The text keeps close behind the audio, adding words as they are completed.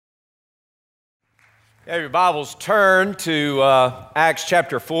Have your Bibles turned to Acts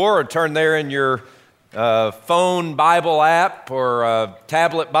chapter 4, or turn there in your phone Bible app or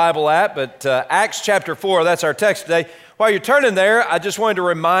tablet Bible app. But Acts chapter 4, that's our text today. While you're turning there, I just wanted to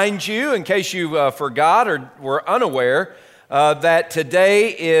remind you, in case you forgot or were unaware, that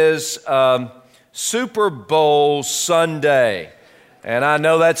today is Super Bowl Sunday. And I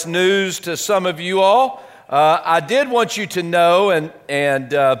know that's news to some of you all. I did want you to know,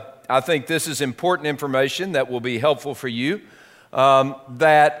 and I think this is important information that will be helpful for you,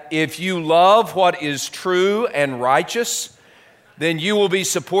 that if you love what is true and righteous, then you will be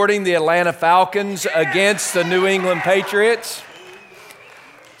supporting the Atlanta Falcons against the New England Patriots.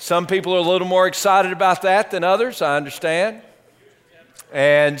 Some people are a little more excited about that than others, I understand.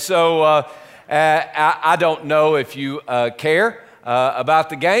 And so I don't know if you care about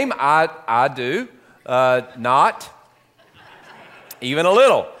the game. I do, not even a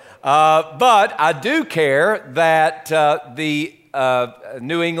little. But I do care that the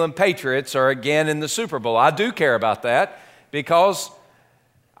New England Patriots are again in the Super Bowl. I do care about that because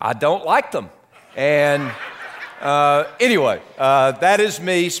I don't like them. And anyway, that is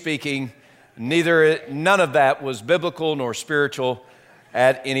me speaking. None of that was biblical nor spiritual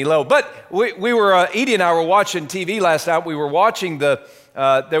at any level. But we were, Edie and I were watching TV last night. We were watching there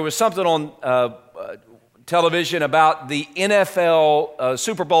was something on television about the NFL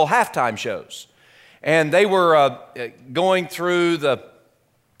Super Bowl halftime shows. And they were going through the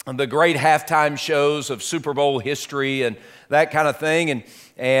great halftime shows of Super Bowl history and that kind of thing.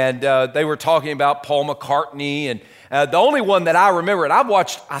 And they were talking about Paul McCartney. And the only one that I remember, and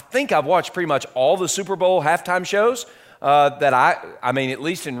I think I've watched pretty much all the Super Bowl halftime shows that I mean, at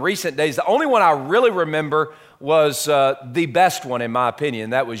least in recent days. The only one I really remember was the best one, in my opinion.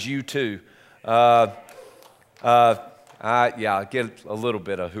 That was U2. I get a little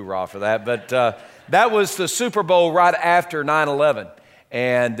bit of hoorah for that, but that was the Super Bowl right after 9/11,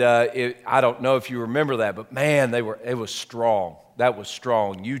 and I don't know if you remember that, but man, it was strong. That was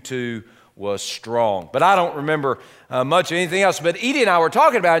strong. U2 was strong, but I don't remember much of anything else. But Edie and I were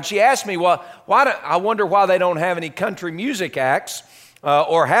talking about it, and she asked me, well, I wonder why they don't have any country music acts,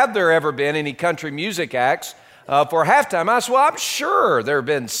 or have there ever been any country music acts for halftime? I said, well, I'm sure there have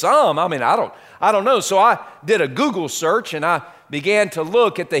been some. I mean, I don't know. So I did a Google search and I began to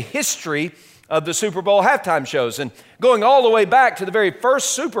look at the history of the Super Bowl halftime shows. And going all the way back to the very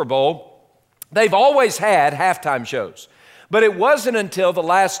first Super Bowl, they've always had halftime shows. But it wasn't until the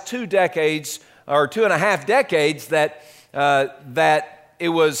last 2 decades or 2.5 decades that it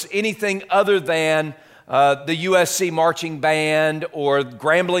was anything other than the USC Marching Band or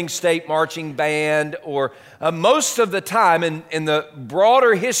Grambling State Marching Band, or most of the time in the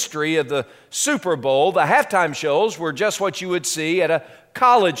broader history of the Super Bowl, the halftime shows were just what you would see at a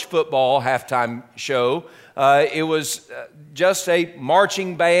college football halftime show. It was just a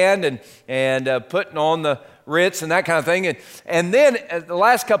marching band and putting on the Ritz and that kind of thing. And then the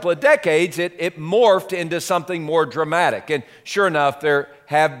last couple of decades, it morphed into something more dramatic. And sure enough, there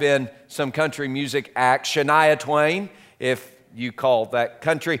have been some country music acts. Shania Twain, if you call that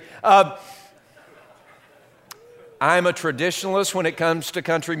country. I'm a traditionalist when it comes to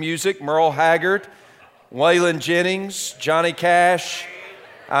country music. Merle Haggard, Waylon Jennings, Johnny Cash.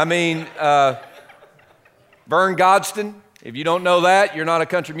 I mean, Vern Godston. If you don't know that, you're not a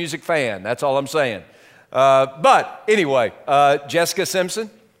country music fan. That's all I'm saying. But anyway, Jessica Simpson.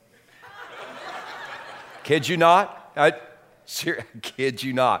 Kid you not. Kid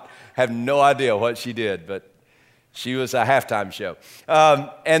you not. Have no idea what she did, but she was a halftime show.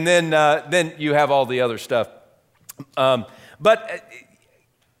 And then you have all the other stuff. But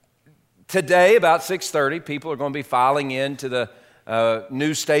today, about 6:30, people are going to be filing into the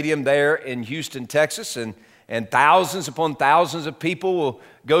new stadium there in Houston, Texas, and thousands upon thousands of people will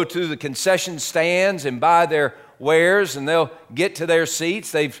go to the concession stands and buy their wares, and they'll get to their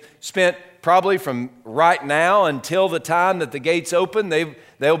seats. They've spent probably from right now until the time that the gates open,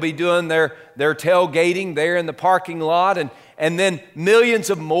 they'll be doing their tailgating there in the parking lot, and then millions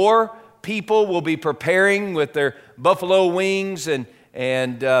of more people will be preparing with their buffalo wings and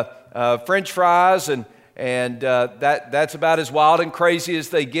French fries, and that's about as wild and crazy as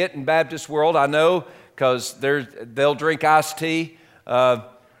they get in Baptist world. I know, because they'll drink iced tea,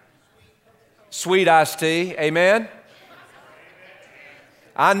 sweet iced tea. Amen.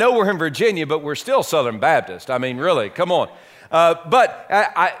 I know we're in Virginia, but we're still Southern Baptist. I mean, really, come on.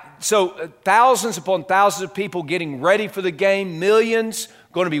 So thousands upon thousands of people getting ready for the game, millions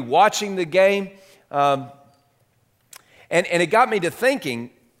going to be watching the game. And it got me to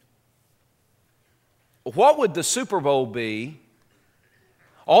thinking, what would the Super Bowl be?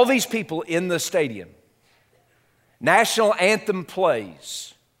 All these people in the stadium, National anthem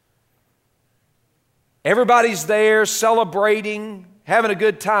plays. Everybody's there celebrating, having a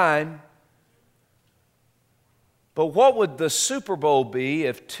good time. But what would the Super Bowl be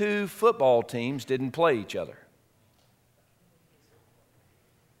if two football teams didn't play each other?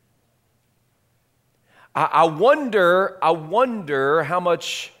 I wonder how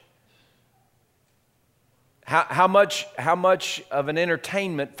much of an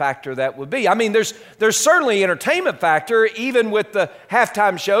entertainment factor that would be. I mean, there's certainly entertainment factor, even with the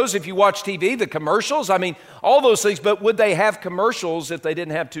halftime shows. If you watch TV, the commercials, I mean, all those things. But would they have commercials if they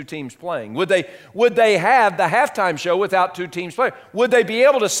didn't have two teams playing? Would they have the halftime show without two teams playing? Would they be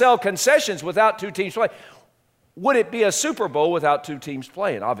able to sell concessions without two teams playing? Would it be a Super Bowl without two teams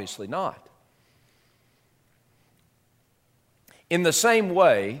playing? Obviously not. In the same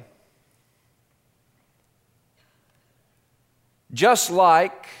way, just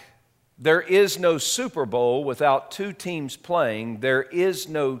like there is no Super Bowl without two teams playing, there is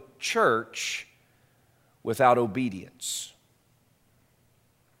no church without obedience.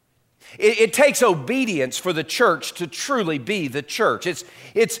 It takes obedience for the church to truly be the church.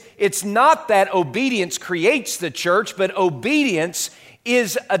 It's not that obedience creates the church, but obedience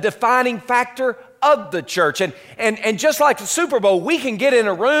is a defining factor of the church. And just like the Super Bowl, we can get in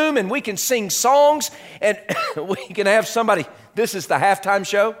a room and we can sing songs and we can have somebody, this is the halftime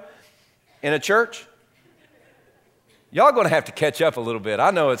show in a church. Y'all going to have to catch up a little bit. I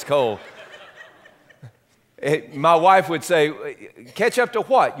know it's cold. My wife would say, catch up to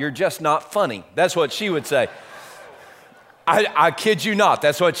what? You're just not funny. That's what she would say. I kid you not.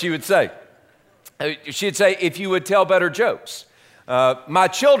 That's what she would say. She'd say, if you would tell better jokes. My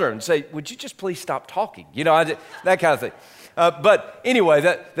children say, would you just please stop talking? You know, that kind of thing. But anyway,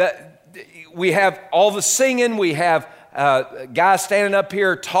 that we have all the singing. We have guys standing up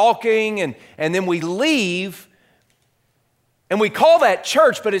here talking, and then we leave. And we call that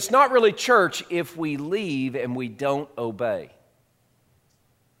church, but it's not really church if we leave and we don't obey.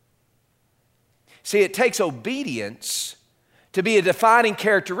 See, it takes obedience to be a defining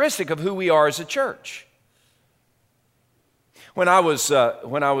characteristic of who we are as a church. When I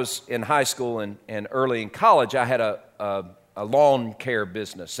was in high school and early in college, I had a lawn care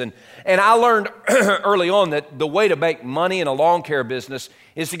business. And I learned early on that the way to make money in a lawn care business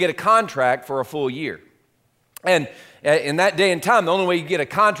is to get a contract for a full year. And in that day and time, the only way you get a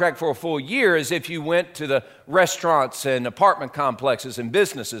contract for a full year is if you went to the restaurants and apartment complexes and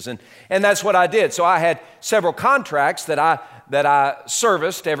businesses. And that's what I did. So I had several contracts that I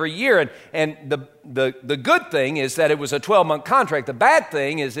serviced every year. And the good thing is that it was a 12-month contract. The bad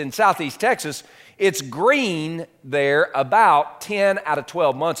thing is in Southeast Texas, it's green there about 10 out of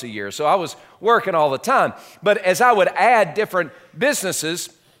 12 months a year. So I was working all the time. But as I would add different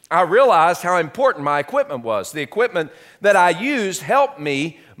businesses, I realized how important my equipment was. The equipment that I used helped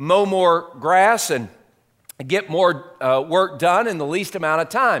me mow more grass and get more work done in the least amount of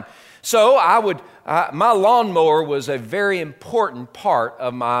time. So my lawnmower was a very important part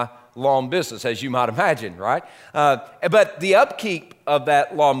of my lawn business, as you might imagine, right? But the upkeep of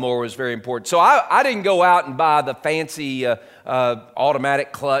that lawnmower was very important. So I didn't go out and buy the fancy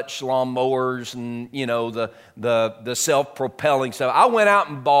automatic clutch lawnmowers and, you know, the self-propelling stuff. I went out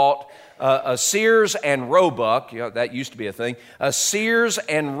and bought a Sears and Roebuck, you know, that used to be a thing, a Sears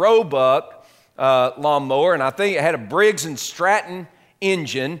and Roebuck lawnmower, and I think it had a Briggs & Stratton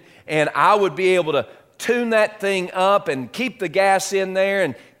engine, and I would be able to tune that thing up and keep the gas in there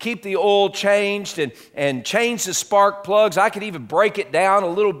and keep the oil changed and change the spark plugs. I could even break it down a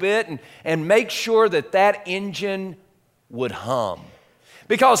little bit and make sure that engine would hum,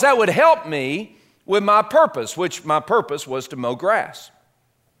 because that would help me with my purpose, which my purpose was to mow grass.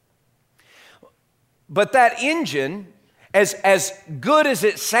 But that engine, as good as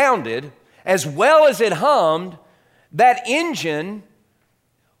it sounded, as well as it hummed, that engine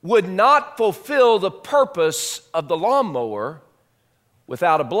would not fulfill the purpose of the lawnmower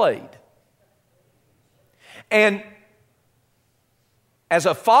without a blade. And as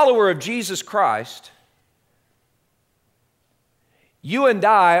a follower of Jesus Christ, you and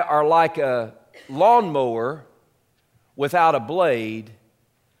I are like a lawnmower without a blade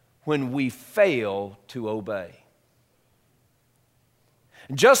when we fail to obey.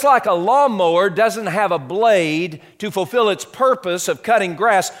 Just like a lawnmower doesn't have a blade to fulfill its purpose of cutting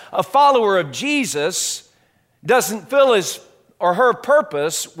grass, a follower of Jesus doesn't fill his or her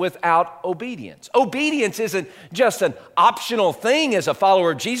purpose without obedience. Obedience isn't just an optional thing as a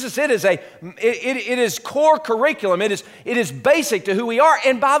follower of Jesus. It is core curriculum. It is basic to who we are.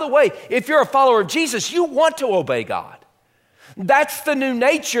 And by the way, if you're a follower of Jesus, you want to obey God. That's the new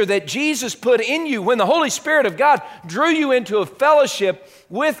nature that Jesus put in you when the Holy Spirit of God drew you into a fellowship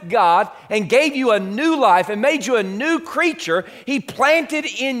with God and gave you a new life and made you a new creature. He planted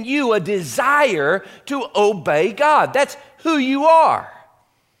in you a desire to obey God. That's who you are.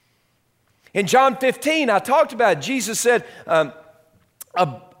 In John 15, I talked about it. Jesus said, as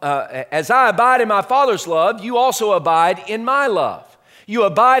I abide in my Father's love, you also abide in my love. You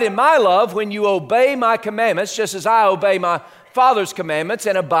abide in my love when you obey my commandments, just as I obey my Father's commandments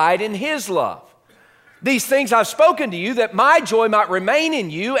and abide in his love. These things I've spoken to you, that my joy might remain in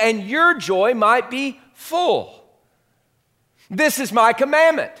you and your joy might be full. This is my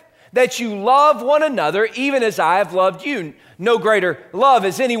commandment, that you love one another even as I have loved you. No greater love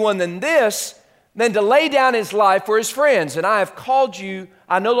has anyone than this, than to lay down his life for his friends. And I have called you,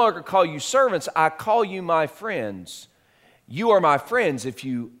 I no longer call you servants, I call you my friends. You are my friends if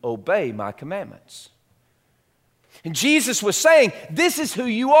you obey my commandments. And Jesus was saying, this is who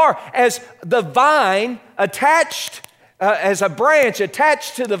you are. As the vine attached, as a branch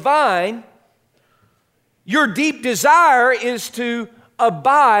attached to the vine, your deep desire is to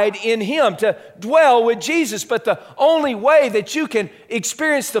abide in him, to dwell with Jesus. But the only way that you can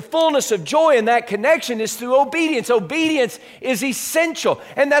experience the fullness of joy in that connection is through obedience. Obedience is essential.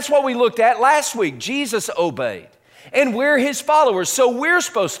 And that's what we looked at last week. Jesus obeyed. And we're his followers, so we're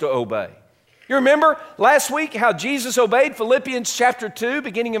supposed to obey. You remember last week how Jesus obeyed? Philippians chapter 2,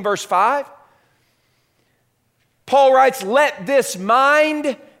 beginning in verse 5. Paul writes, let this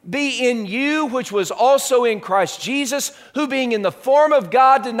mind be in you, which was also in Christ Jesus, who being in the form of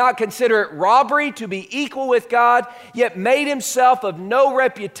God did not consider it robbery to be equal with God, yet made himself of no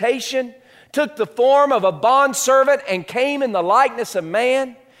reputation, took the form of a bondservant and came in the likeness of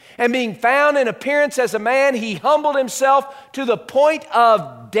man. And being found in appearance as a man, he humbled himself to the point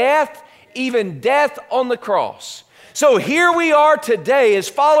of death, even death on the cross. So here we are today as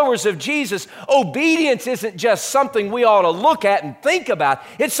followers of Jesus. Obedience isn't just something we ought to look at and think about.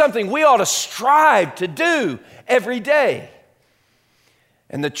 It's something we ought to strive to do every day.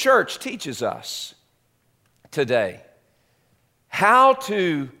 And the church teaches us today how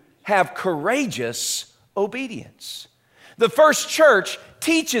to have courageous obedience. The first church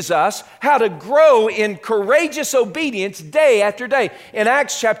teaches us how to grow in courageous obedience day after day. In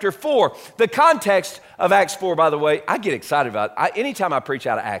Acts chapter 4, the context of Acts 4, by the way, I get excited about it. Anytime I preach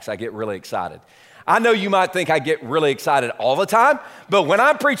out of Acts, I get really excited. I know you might think I get really excited all the time, but when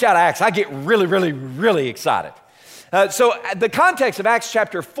I preach out of Acts, I get really, really, really excited. So the context of Acts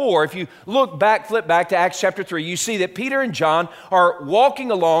chapter 4, if you flip back to Acts chapter 3, you see that Peter and John are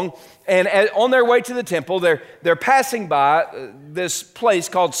walking along, and on their way to the temple, they're passing by this place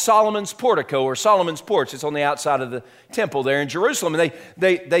called Solomon's Portico or Solomon's Porch. It's on the outside of the temple there in Jerusalem. And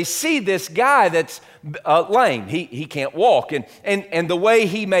they see this guy that's lame. He can't walk. And the way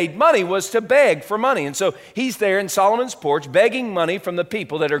he made money was to beg for money. And so he's there in Solomon's Porch begging money from the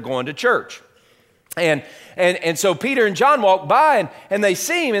people that are going to church. And so Peter and John walk by and they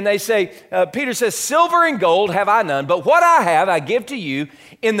see him and they say, Peter says, silver and gold have I none, but what I have I give to you.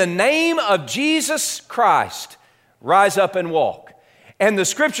 In the name of Jesus Christ, rise up and walk. And the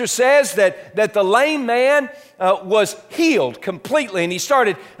scripture says that the lame man was healed completely, and he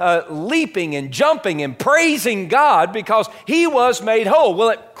started leaping and jumping and praising God because he was made whole. Well,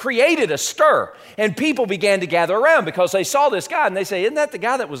 it created a stir, and people began to gather around because they saw this guy, and they say, isn't that the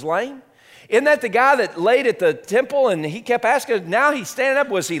guy that was lame? Isn't that the guy that laid at the temple and he kept asking, now he's standing up.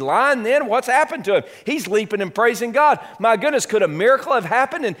 Was he lying then? What's happened to him? He's leaping and praising God. My goodness, could a miracle have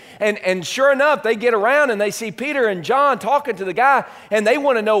happened? And sure enough, they get around and they see Peter and John talking to the guy, and they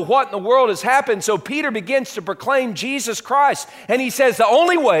want to know what in the world has happened. So Peter begins to proclaim Jesus Christ. And he says the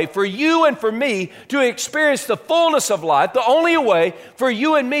only way for you and for me to experience the fullness of life, the only way for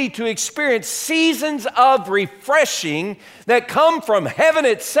you and me to experience seasons of refreshing that come from heaven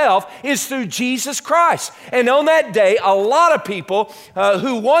itself is through Jesus Christ. And on that day, a lot of people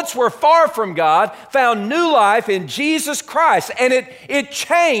who once were far from God found new life in Jesus Christ. And it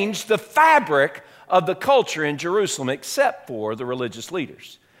changed the fabric of the culture in Jerusalem, except for the religious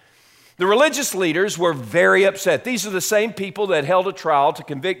leaders. The religious leaders were very upset. These are the same people that held a trial to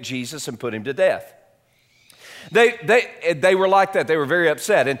convict Jesus and put him to death. They were like that. They were very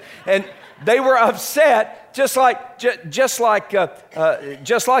upset. And they were upset just like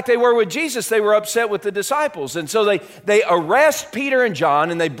they were with Jesus. They were upset with the disciples. And so they arrest Peter and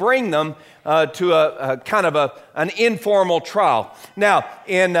John and they bring them to a kind of an informal trial. Now,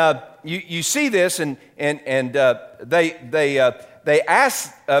 you see this, and they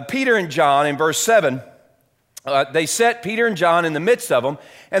ask Peter and John in verse 7. They set Peter and John in the midst of them,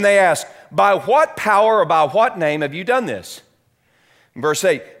 and they ask, by what power or by what name have you done this? Verse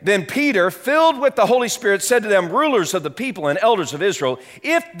 8, then Peter, filled with the Holy Spirit, said to them, rulers of the people and elders of Israel,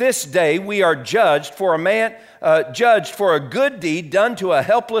 if this day we are judged for a good deed done to a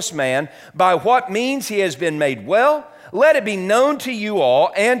helpless man, by what means he has been made well, let it be known to you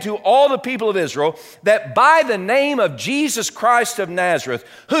all and to all the people of Israel that by the name of Jesus Christ of Nazareth,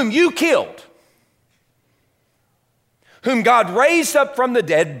 whom you killed, whom God raised up from the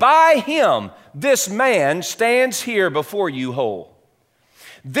dead, by him this man stands here before you whole.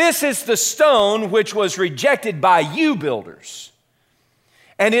 This is the stone which was rejected by you builders,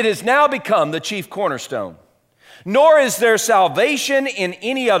 and it has now become the chief cornerstone. Nor is there salvation in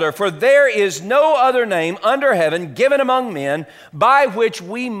any other, for there is no other name under heaven given among men by which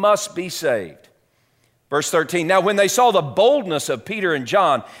we must be saved. Verse 13, now when they saw the boldness of Peter and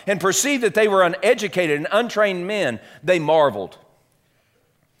John and perceived that they were uneducated and untrained men, they marveled.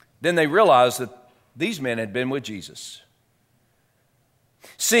 Then they realized that these men had been with Jesus.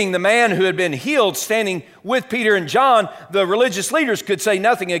 Seeing the man who had been healed standing with Peter and John, the religious leaders could say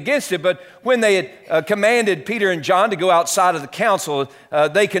nothing against it, but when they had commanded Peter and John to go outside of the council,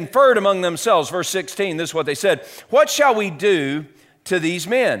 they conferred among themselves. Verse 16, this is what they said. What shall we do to these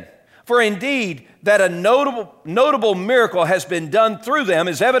men? For indeed, that a notable miracle has been done through them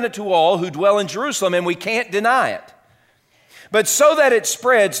is evident to all who dwell in Jerusalem, and we can't deny it. But so that it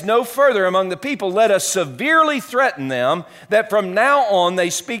spreads no further among the people, let us severely threaten them that from now on they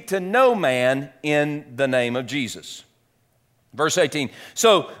speak to no man in the name of Jesus. Verse 18,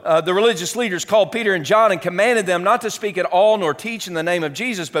 so the religious leaders called Peter and John and commanded them not to speak at all nor teach in the name of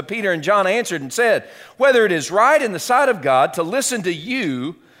Jesus. But Peter and John answered and said, whether it is right in the sight of God to listen to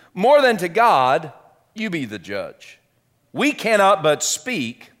you more than to God, you be the judge. We cannot but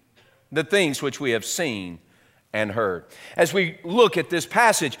speak the things which we have seen and heard. As we look at this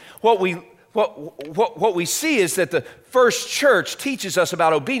passage, what we see is that the first church teaches us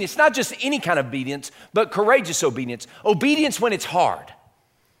about obedience, not just any kind of obedience, but courageous obedience. Obedience when it's hard.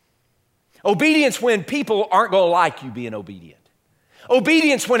 Obedience when people aren't going to like you being obedient.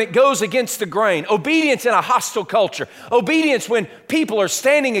 Obedience when it goes against the grain. Obedience in a hostile culture. Obedience when people are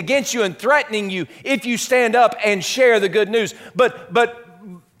standing against you and threatening you if you stand up and share the good news.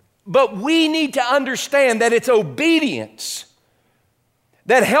 But we need to understand that it's obedience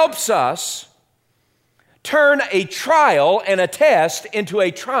that helps us turn a trial and a test into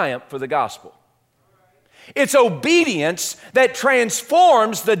a triumph for the gospel. It's obedience that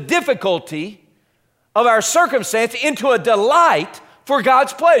transforms the difficulty of our circumstance into a delight for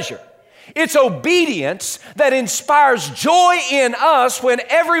God's pleasure. It's obedience that inspires joy in us when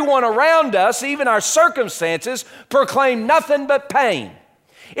everyone around us, even our circumstances, proclaim nothing but pain.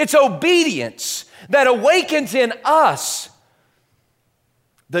 It's obedience that awakens in us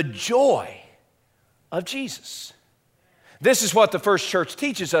the joy of Jesus. This is what the first church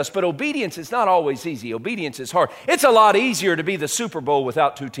teaches us, but obedience is not always easy. Obedience is hard. It's a lot easier to be the Super Bowl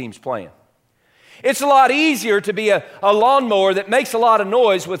without two teams playing. It's a lot easier to be a lawnmower that makes a lot of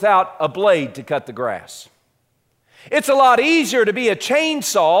noise without a blade to cut the grass. It's a lot easier to be a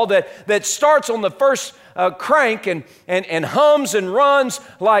chainsaw that starts on the first crank and hums and runs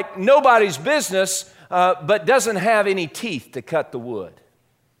like nobody's business, but doesn't have any teeth to cut the wood.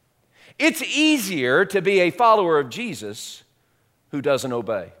 It's easier to be a follower of Jesus who doesn't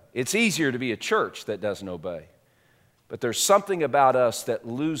obey. It's easier to be a church that doesn't obey. But there's something about us that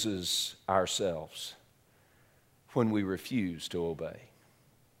loses ourselves when we refuse to obey.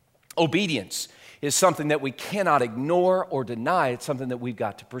 Obedience is something that we cannot ignore or deny. It's something that we've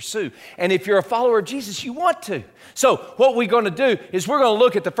got to pursue. And if you're a follower of Jesus, you want to. So what we're going to do is we're going to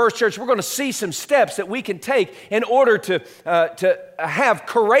look at the first church. We're going to see some steps that we can take in order to have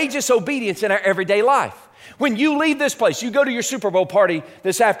courageous obedience in our everyday life. When you leave this place, you go to your Super Bowl party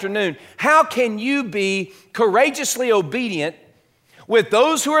this afternoon, how can you be courageously obedient with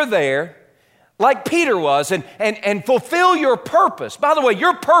those who are there, like Peter was, and fulfill your purpose? By the way,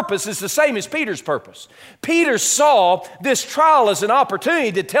 your purpose is the same as Peter's purpose. Peter saw this trial as an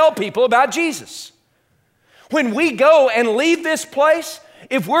opportunity to tell people about Jesus. When we go and leave this place,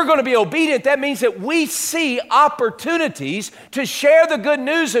 if we're going to be obedient, that means that we see opportunities to share the good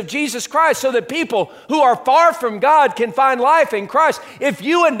news of Jesus Christ so that people who are far from God can find life in Christ. If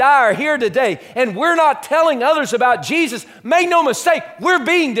you and I are here today and we're not telling others about Jesus, make no mistake, we're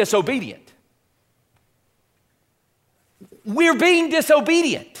being disobedient. We're being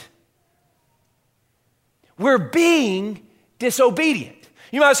disobedient. We're being disobedient.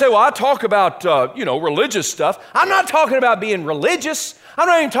 You might say, well, I talk about, religious stuff. I'm not talking about being religious. I'm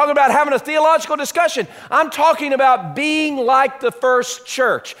not even talking about having a theological discussion. I'm talking about being like the first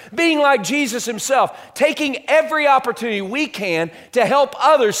church, being like Jesus himself, taking every opportunity we can to help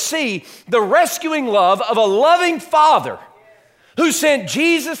others see the rescuing love of a loving Father who sent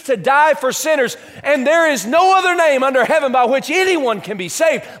Jesus to die for sinners, and there is no other name under heaven by which anyone can be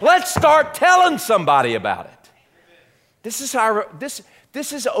saved. Let's start telling somebody about it. This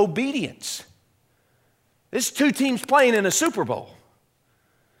is obedience. This is two teams playing in a Super Bowl.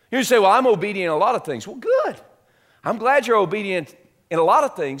 You say, well, I'm obedient in a lot of things. Well, good. I'm glad you're obedient in a lot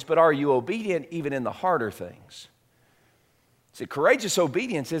of things, but are you obedient even in the harder things? See, courageous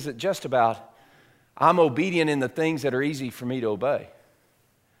obedience isn't just about, I'm obedient in the things that are easy for me to obey.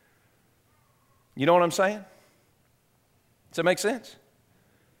 You know what I'm saying? Does that make sense?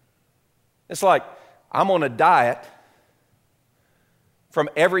 It's like, I'm on a diet from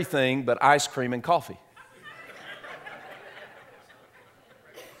everything but ice cream and coffee.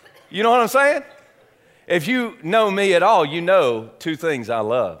 You know what I'm saying? If you know me at all, you know two things I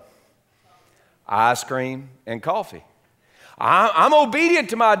love: ice cream and coffee. I'm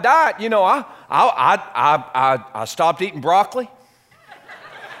obedient to my diet. You know, I stopped eating broccoli.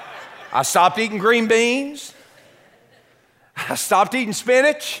 I stopped eating green beans. I stopped eating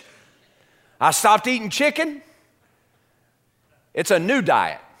spinach. I stopped eating chicken. It's a new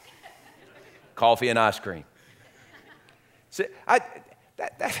diet: coffee and ice cream. See,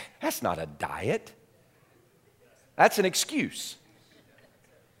 that's not a diet. That's an excuse.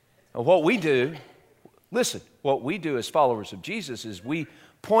 And what we do, listen, what we do as followers of Jesus is we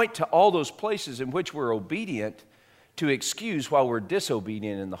point to all those places in which we're obedient to excuse why we're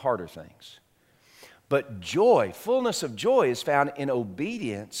disobedient in the harder things. But joy, fullness of joy, is found in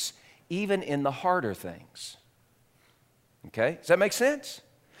obedience even in the harder things. Okay? Does that make sense?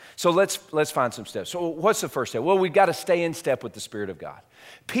 So let's find some steps. So what's the first step? Well, we've got to stay in step with the Spirit of God.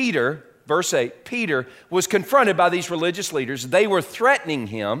 Peter, verse 8, Peter was confronted by these religious leaders. They were threatening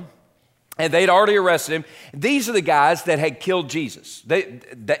him, and they'd already arrested him. These are the guys that had killed Jesus.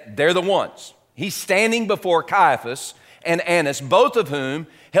 They're the ones. He's standing before Caiaphas and Annas, both of whom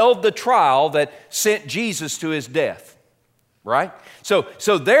held the trial that sent Jesus to his death. Right? So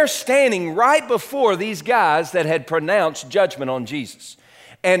they're standing right before these guys that had pronounced judgment on Jesus.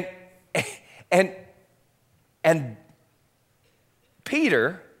 And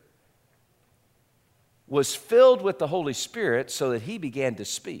Peter was filled with the Holy Spirit so that he began to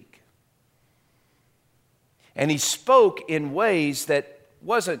speak. And he spoke in ways that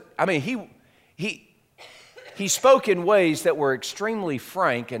wasn't, he spoke in ways that were extremely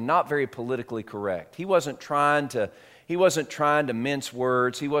frank and not very politically correct. He wasn't trying to mince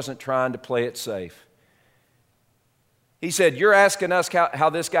words. He wasn't trying to play it safe. He said, you're asking us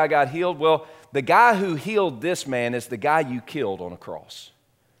how this guy got healed? Well, the guy who healed this man is the guy you killed on a cross.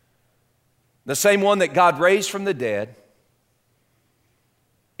 The same one that God raised from the dead.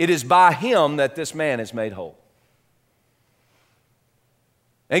 It is by him that this man is made whole.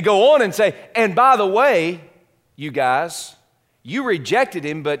 And go on and say, and by the way, you guys, you rejected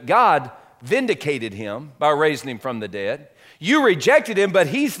him, but God vindicated him by raising him from the dead. You rejected him, but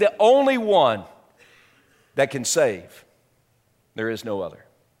he's the only one that can save. There is no other.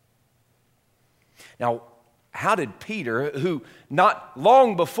 Now, how did Peter, who not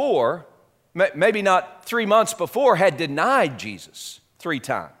long before, maybe not 3 months before, had denied Jesus 3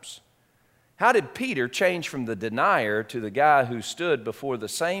 times, how did Peter change from the denier to the guy who stood before the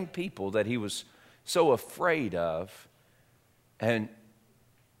same people that he was so afraid of? And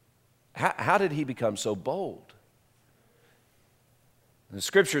how did he become so bold? The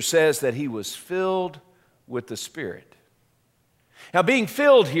scripture says that he was filled with the Spirit. Now, being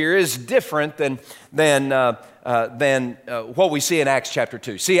filled here is different than what we see in Acts chapter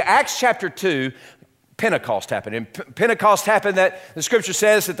 2. See, Acts chapter 2, Pentecost happened. And Pentecost happened that the scripture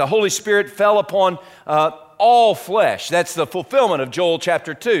says that the Holy Spirit fell upon all flesh. That's the fulfillment of Joel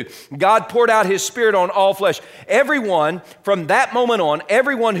chapter 2. God poured out his Spirit on all flesh. Everyone, from that moment on,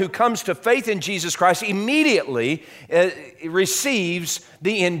 everyone who comes to faith in Jesus Christ immediately receives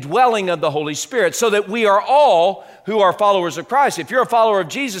the indwelling of the Holy Spirit, so that we are all who are followers of Christ. If you're a follower of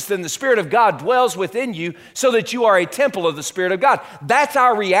Jesus, then the Spirit of God dwells within you so that you are a temple of the Spirit of God. That's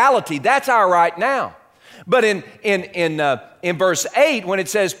our reality. That's our right now. But in in verse 8, when it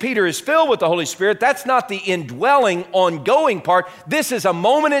says Peter is filled with the Holy Spirit, that's not the indwelling, ongoing part. This is a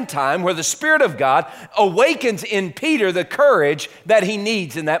moment in time where the Spirit of God awakens in Peter the courage that he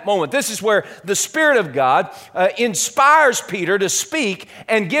needs in that moment. This is where the Spirit of God inspires Peter to speak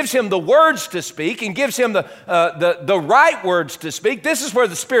and gives him the words to speak and gives him the right words to speak. This is where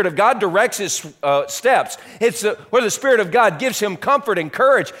the Spirit of God directs his steps. It's where the Spirit of God gives him comfort and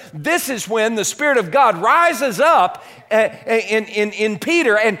courage. This is when the Spirit of God rises up in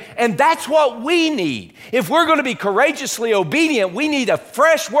Peter, and that's what we need. If we're going to be courageously obedient, we need a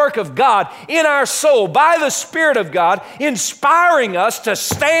fresh work of God in our soul by the Spirit of God, inspiring us to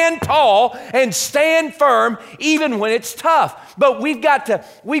stand tall and stand firm even when it's tough. But we've got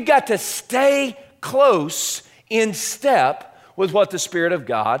to stay close in step with what the Spirit of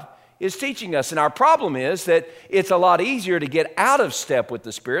God is teaching us. And our problem is that it's a lot easier to get out of step with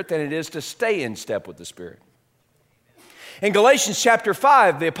the Spirit than it is to stay in step with the Spirit. In Galatians chapter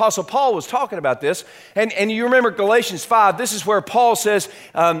 5, the Apostle Paul was talking about this, and you remember Galatians 5, this is where Paul says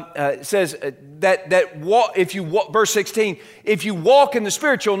verse 16, if you walk in the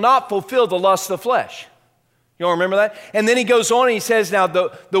Spirit, you'll not fulfill the lust of the flesh. You all remember that? And then he goes on and he says, now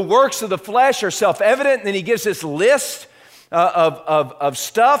the works of the flesh are self-evident, and then he gives this list of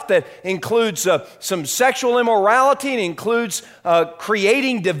stuff that includes some sexual immorality, and includes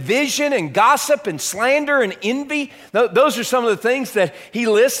creating division and gossip and slander and envy. Those are some of the things that he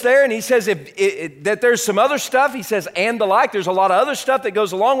lists there, and he says that there's some other stuff. He says, and the like. There's a lot of other stuff that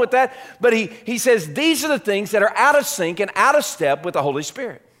goes along with that, but he says these are the things that are out of sync and out of step with the Holy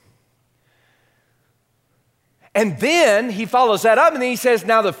Spirit. And then he follows that up, and then he says,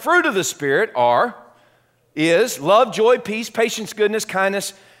 now the fruit of the Spirit is love, joy, peace, patience, goodness,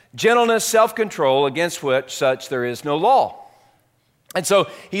 kindness, gentleness, self-control, against which such there is no law. And so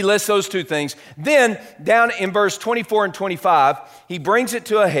he lists those two things. Then down in verse 24 and 25, he brings it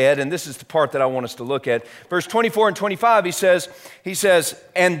to a head, and this is the part that I want us to look at. Verse 24 and 25, he says,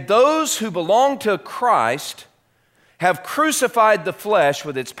 and those who belong to Christ have crucified the flesh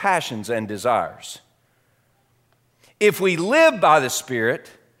with its passions and desires. If we live by the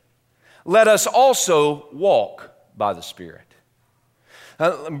Spirit, let us also walk by the Spirit.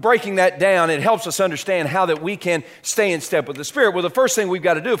 Breaking that down, it helps us understand how that we can stay in step with the Spirit. Well, the first thing we've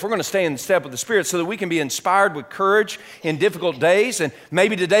got to do, if we're going to stay in step with the Spirit so that we can be inspired with courage in difficult days, and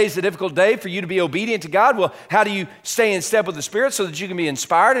maybe today's a difficult day for you to be obedient to God, well, how do you stay in step with the Spirit so that you can be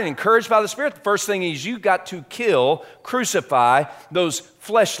inspired and encouraged by the Spirit? The first thing is you've got to crucify those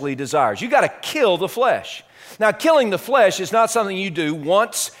fleshly desires. You've got to kill the flesh. Now, killing the flesh is not something you do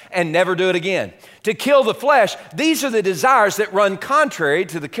once and never do it again. To kill the flesh, these are the desires that run contrary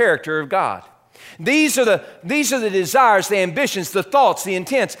to the character of God. These are the desires, the ambitions, the thoughts, the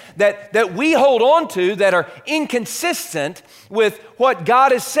intents that we hold on to that are inconsistent with what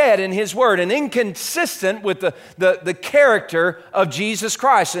God has said in His Word, and inconsistent with the character of Jesus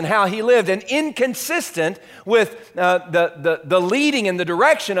Christ and how He lived, and inconsistent with the leading and the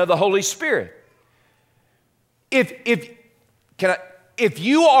direction of the Holy Spirit. If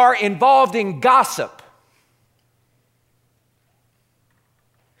you are involved in gossip,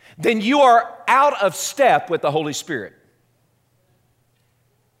 then you are out of step with the Holy Spirit.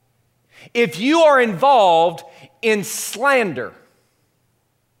 If you are involved in slander,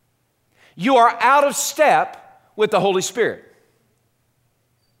 you are out of step with the Holy Spirit.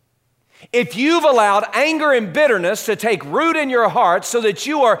 If you've allowed anger and bitterness to take root in your heart so that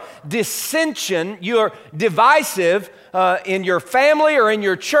you are dissension, you're divisive in your family or in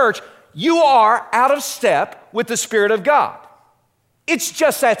your church, you are out of step with the Spirit of God. It's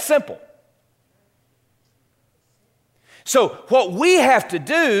just that simple. So what we have to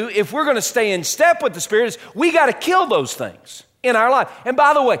do if we're going to stay in step with the Spirit is we got to kill those things in our life. And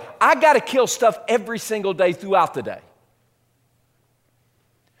by the way, I got to kill stuff every single day throughout the day.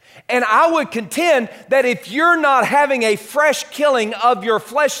 And I would contend that if you're not having a fresh killing of your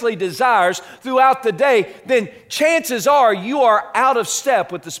fleshly desires throughout the day, then chances are you are out of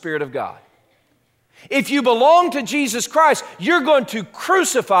step with the Spirit of God. If you belong to Jesus Christ, you're going to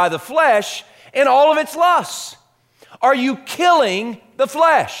crucify the flesh and all of its lusts. Are you killing the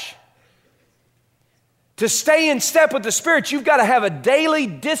flesh? To stay in step with the Spirit, you've got to have a daily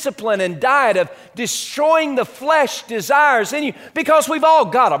discipline and diet of destroying the flesh desires in you, because we've all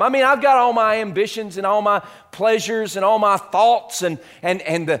got them. I mean, I've got all my ambitions and all my pleasures and all my thoughts and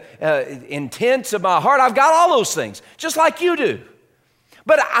the intents of my heart. I've got all those things, just like you do.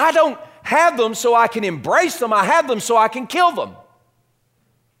 But I don't have them so I can embrace them. I have them so I can kill them.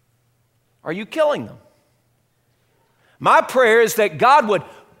 Are you killing them? My prayer is that God would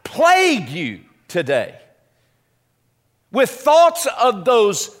plague you today with thoughts of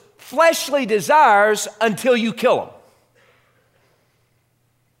those fleshly desires until you kill them.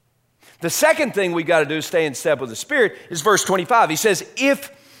 The second thing we got to do to stay in step with the Spirit is verse 25. He says,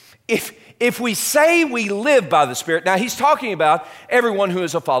 if we say we live by the Spirit, now he's talking about everyone who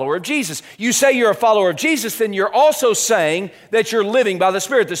is a follower of Jesus. You say you're a follower of Jesus, then you're also saying that you're living by the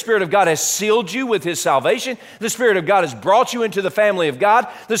Spirit. The Spirit of God has sealed you with His salvation. The Spirit of God has brought you into the family of God.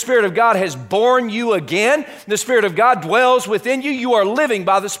 The Spirit of God has born you again. The Spirit of God dwells within you. You are living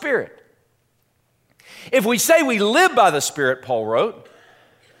by the Spirit. If we say we live by the Spirit, Paul wrote,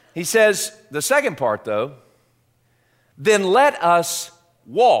 he says, the second part though, then let us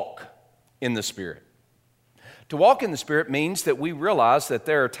walk in the Spirit. To walk in the Spirit means that we realize that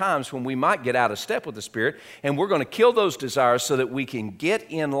there are times when we might get out of step with the Spirit, and we're going to kill those desires so that we can get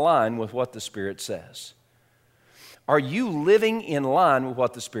in line with what the Spirit says. Are you living in line with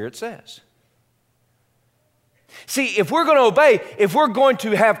what the Spirit says? See, if we're going to obey, if we're going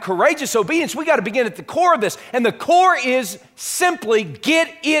to have courageous obedience, we got to begin at the core of this. And the core is simply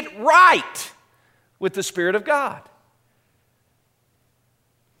get it right with the Spirit of God.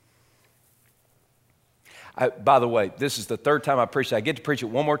 By the way, this is the third time I preached. I get to preach it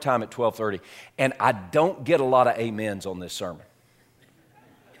one more time at 12:30, and I don't get a lot of amens on this sermon.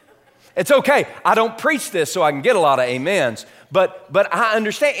 It's okay. I don't preach this so I can get a lot of amens, but I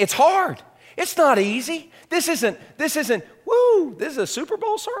understand it's hard. It's not easy. This isn't, woo, this is a Super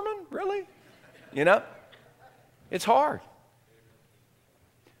Bowl sermon, really? You know? It's hard.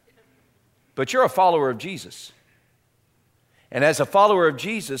 But you're a follower of Jesus. And as a follower of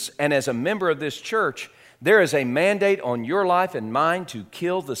Jesus and as a member of this church, there is a mandate on your life and mine to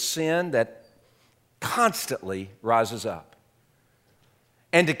kill the sin that constantly rises up.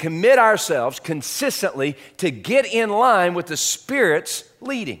 And to commit ourselves consistently to get in line with the Spirit's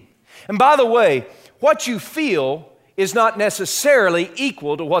leading. And by the way, what you feel is not necessarily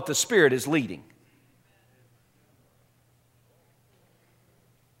equal to what the Spirit is leading.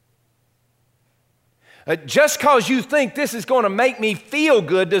 Just because you think this is going to make me feel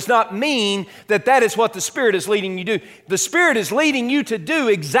good does not mean that that is what the Spirit is leading you to do. The Spirit is leading you to do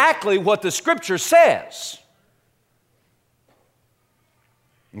exactly what the Scripture says.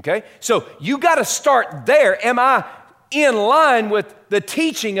 Okay? So you got to start there. Am I in line with the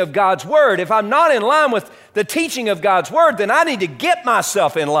teaching of God's Word? If I'm not in line with the teaching of God's Word, then I need to get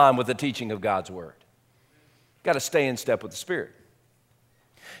myself in line with the teaching of God's Word. Got to stay in step with the Spirit.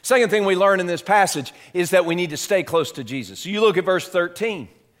 Second thing we learn in this passage is that we need to stay close to Jesus. So you look at verse 13.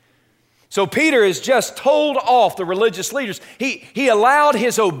 So Peter has just told off the religious leaders. He allowed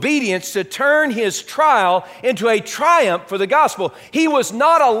his obedience to turn his trial into a triumph for the gospel. He was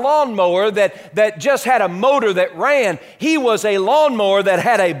not a lawnmower that just had a motor that ran. He was a lawnmower that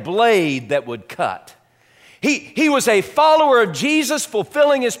had a blade that would cut. He was a follower of Jesus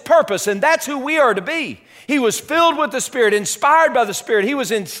fulfilling his purpose, and that's who we are to be. He was filled with the Spirit, inspired by the Spirit. He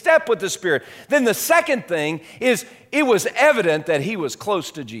was in step with the Spirit. Then the second thing is it was evident that he was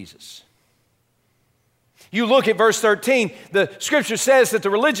close to Jesus. You look at verse 13, the Scripture says that the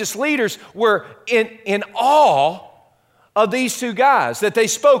religious leaders were in awe of these two guys, that they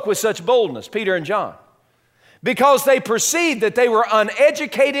spoke with such boldness, Peter and John, because they perceived that they were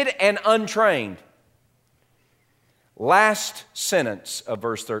uneducated and untrained. Last sentence of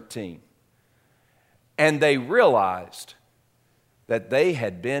verse 13. And they realized that they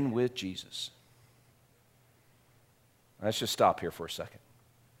had been with Jesus. Let's just stop here for a second.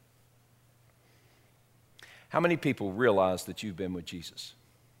 How many people realize that you've been with Jesus?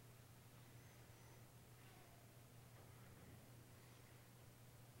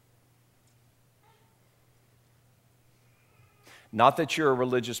 Not that you're a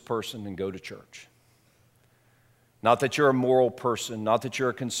religious person and go to church. Not that you're a moral person, not that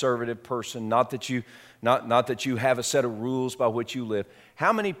you're a conservative person, not that you have a set of rules by which you live.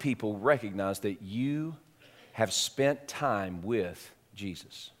 How many people recognize that you have spent time with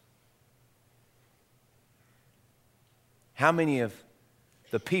Jesus? How many of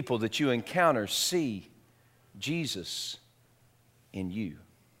the people that you encounter see Jesus in you?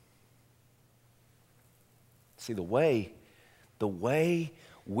 See, the way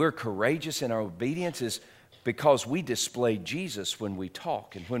we're courageous in our obedience is because we display Jesus when we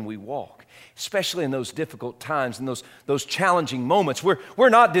talk and when we walk, especially in those difficult times and those challenging moments. We're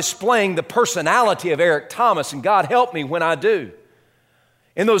not displaying the personality of Eric Thomas, and God help me when I do.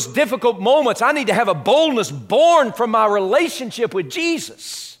 In those difficult moments, I need to have a boldness born from my relationship with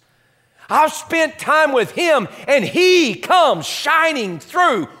Jesus. I've spent time with Him, and He comes shining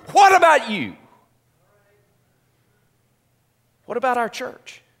through. What about you? What about our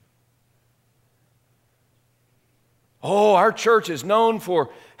church? Oh, our church is known for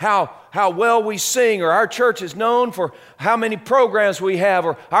how well we sing, or our church is known for how many programs we have,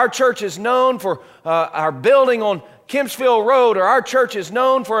 or our church is known for our building on Kempsville Road, or our church is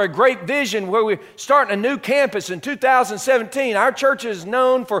known for a great vision where we're starting a new campus in 2017. Our church is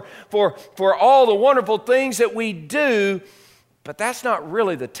known for all the wonderful things that we do, but that's not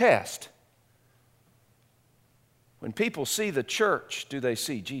really the test. When people see the church, do they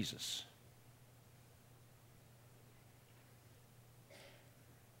see Jesus?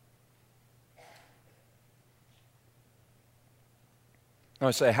 I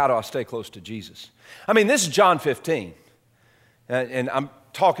say, how do I stay close to Jesus? I mean, this is John 15, and I'm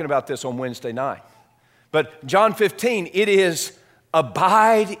talking about this on Wednesday night. But John 15, it is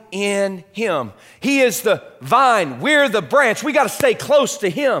abide in Him. He is the vine, we're the branch. We got to stay close to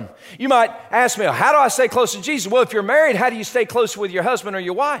Him. You might ask me, how do I stay close to Jesus? Well, if you're married, how do you stay close with your husband or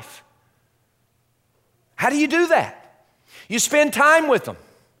your wife? How do you do that? You spend time with them.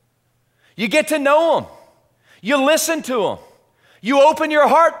 You get to know them. You listen to them. You open your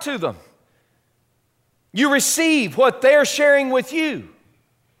heart to them. You receive what they're sharing with you.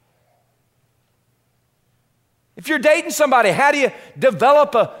 If you're dating somebody, how do you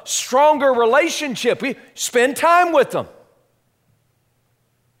develop a stronger relationship? You spend time with them.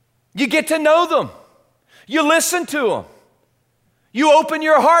 You get to know them. You listen to them. You open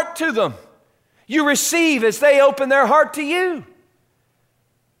your heart to them. You receive as they open their heart to you.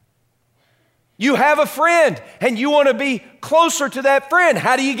 You have a friend and you want to be closer to that friend.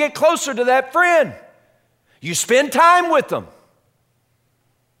 How do you get closer to that friend? You spend time with them.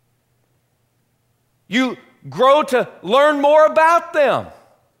 You grow to learn more about them.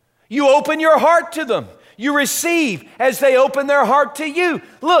 You open your heart to them. You receive as they open their heart to you.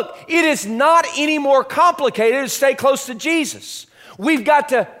 Look, it is not any more complicated to stay close to Jesus. We've got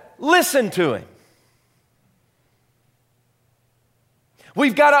to listen to Him.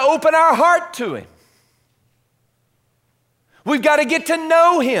 We've got to open our heart to Him. We've got to get to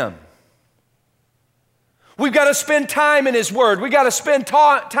know Him. We've got to spend time in His Word. We've got to spend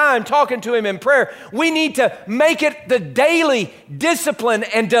time talking to Him in prayer. We need to make it the daily discipline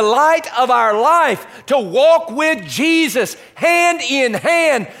and delight of our life to walk with Jesus hand in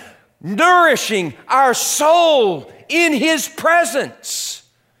hand, nourishing our soul in His presence.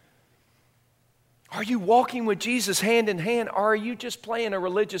 Are you walking with Jesus hand in hand, or are you just playing a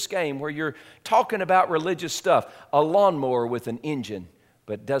religious game where you're talking about religious stuff? A lawnmower with an engine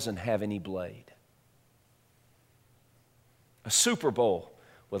but doesn't have any blade. A Super Bowl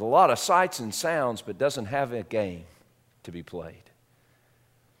with a lot of sights and sounds but doesn't have a game to be played.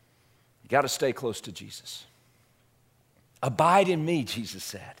 You got to stay close to Jesus. Abide in me, Jesus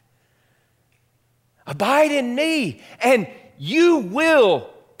said. Abide in me, and you will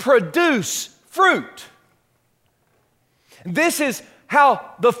produce fruit. This is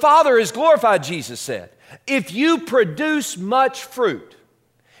how the Father is glorified, Jesus said. If you produce much fruit,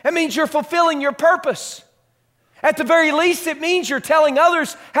 that means you're fulfilling your purpose. At the very least, it means you're telling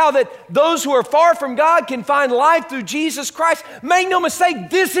others how that those who are far from God can find life through Jesus Christ. Make no mistake,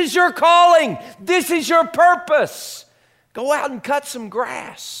 this is your calling. This is your purpose. Go out and cut some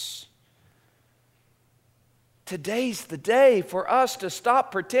grass. Today's the day for us to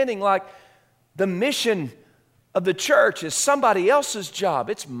stop pretending like the mission of the church is somebody else's job.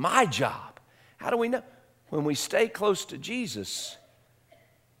 It's my job. How do we know? When we stay close to Jesus,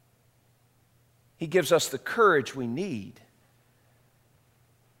 He gives us the courage we need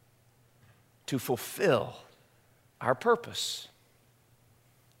to fulfill our purpose.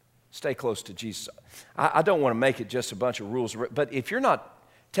 Stay close to Jesus. I don't want to make it just a bunch of rules, but if you're not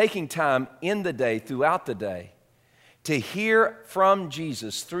taking time in the day, throughout the day, to hear from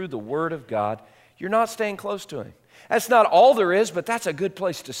Jesus through the Word of God, you're not staying close to Him. That's not all there is, but that's a good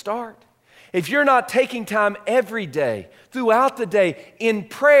place to start. If you're not taking time every day, throughout the day, in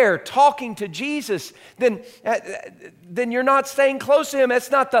prayer, talking to Jesus, then you're not staying close to Him.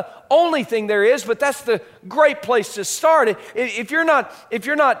 That's not the only thing there is, but that's the great place to start. If you're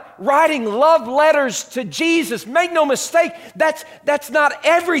not writing love letters to Jesus, make no mistake, that's not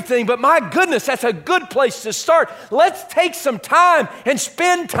everything, but my goodness, that's a good place to start. Let's take some time and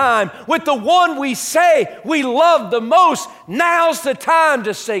spend time with the one we say we love the most. Now's the time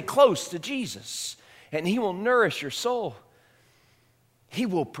to stay close to Jesus, and He will nourish your soul. He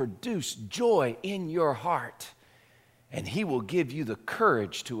will produce joy in your heart, and He will give you the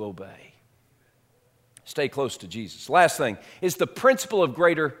courage to obey. Stay close to Jesus. Last thing is the principle of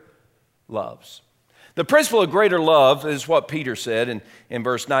greater loves. The principle of greater love is what Peter said in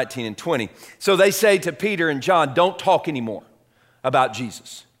verse 19 and 20. So they say to Peter and John, don't talk anymore about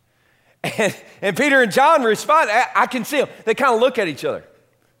Jesus. And Peter and John respond. I can see them. They kind of look at each other.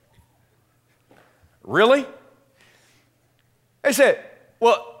 Really? They said,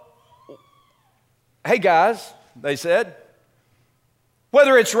 well, hey guys, they said,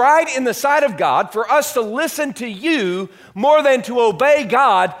 whether it's right in the sight of God for us to listen to you more than to obey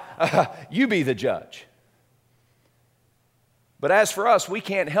God, you be the judge. But as for us, we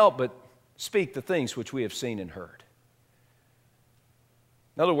can't help but speak the things which we have seen and heard.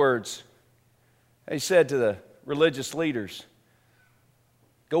 In other words, they said to the religious leaders,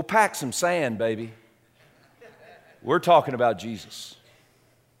 go pack some sand, baby. We're talking about Jesus.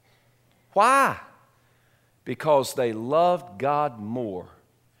 Why? Because they loved God more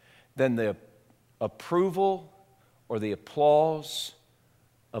than the approval or the applause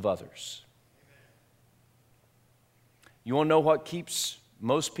of others. You want to know what keeps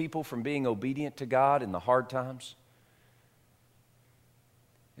most people from being obedient to God in the hard times?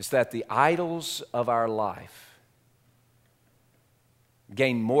 It's that the idols of our life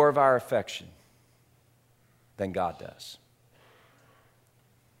gain more of our affection than God does.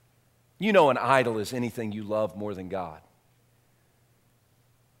 You know, an idol is anything you love more than God.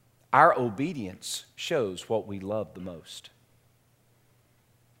 Our obedience shows what we love the most.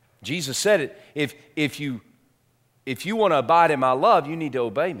 Jesus said it, if you want to abide in my love, you need to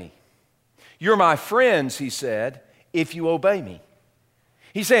obey me. You're my friends, he said, if you obey me.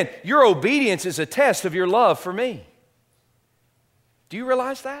 He's saying your obedience is a test of your love for me. Do you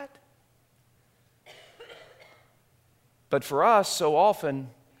realize that? But for us, so often,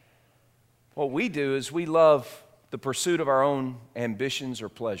 what we do is we love the pursuit of our own ambitions or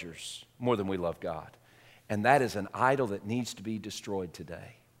pleasures more than we love God. And that is an idol that needs to be destroyed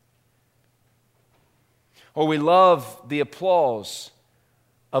today. Or we love the applause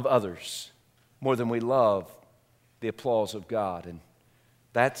of others more than we love the applause of God. And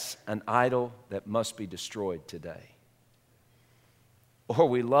that's an idol that must be destroyed today. Or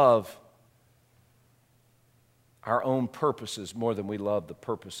we love our own purposes more than we love the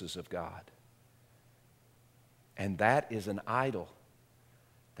purposes of God. And that is an idol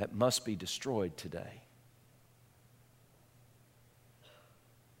that must be destroyed today.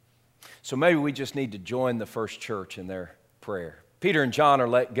 So maybe we just need to join the first church in their prayer. Peter and John are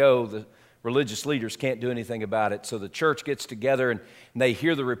let go. The religious leaders can't do anything about it. So the church gets together and they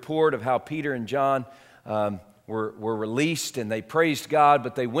hear the report of how Peter and John were released, and they praised God,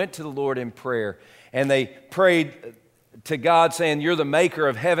 but they went to the Lord in prayer. And they prayed to God saying, you're the maker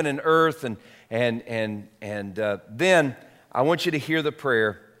of heaven and earth. And then I want you to hear the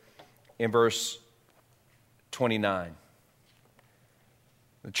prayer in verse 29.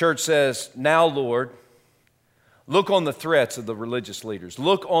 The church says, now, Lord, look on the threats of the religious leaders.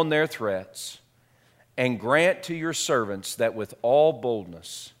 Look on their threats and grant to your servants that with all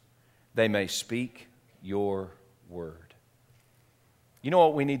boldness they may speak your word. You know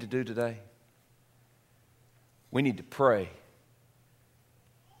what we need to do today? We need to pray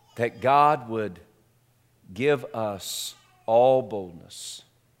that God would give us all boldness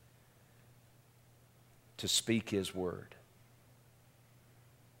to speak His word,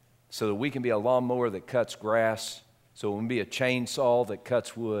 so that we can be a lawnmower that cuts grass, so we can be a chainsaw that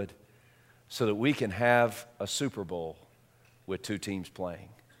cuts wood, so that we can have a Super Bowl with two teams playing,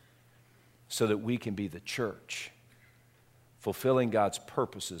 so that we can be the church fulfilling God's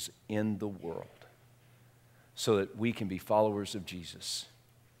purposes in the world, so that we can be followers of Jesus,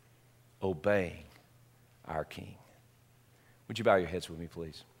 obeying our King. Would you bow your heads with me,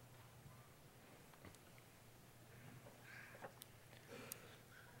 please?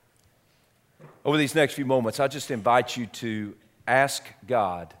 Over these next few moments, I just invite you to ask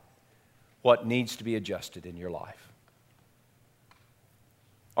God what needs to be adjusted in your life.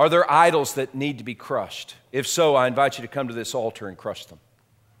 Are there idols that need to be crushed? If so, I invite you to come to this altar and crush them.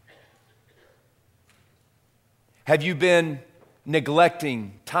 Have you been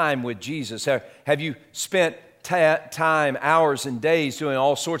neglecting time with Jesus? Have you spent time, hours and days doing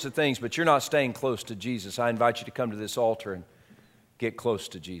all sorts of things, but you're not staying close to Jesus? I invite you to come to this altar and get close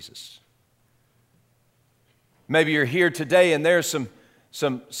to Jesus. Maybe you're here today and there's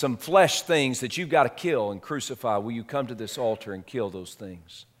some flesh things that you've got to kill and crucify. Will you come to this altar and kill those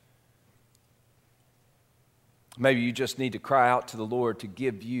things? Maybe you just need to cry out to the Lord to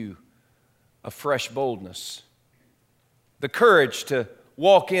give you a fresh boldness, the courage to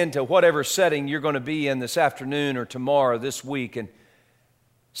walk into whatever setting you're going to be in this afternoon or tomorrow, this week, and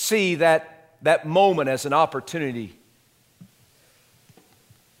see that moment as an opportunity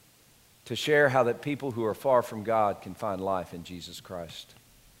to share how that people who are far from God can find life in Jesus Christ.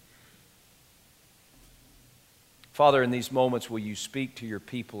 Father, in these moments, will you speak to your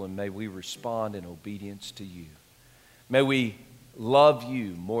people, and may we respond in obedience to you. May we love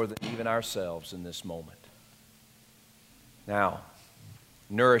you more than even ourselves in this moment. Now,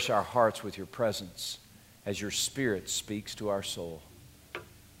 nourish our hearts with your presence as your Spirit speaks to our soul.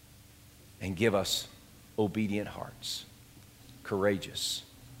 And give us obedient hearts, courageous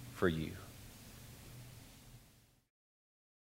for you.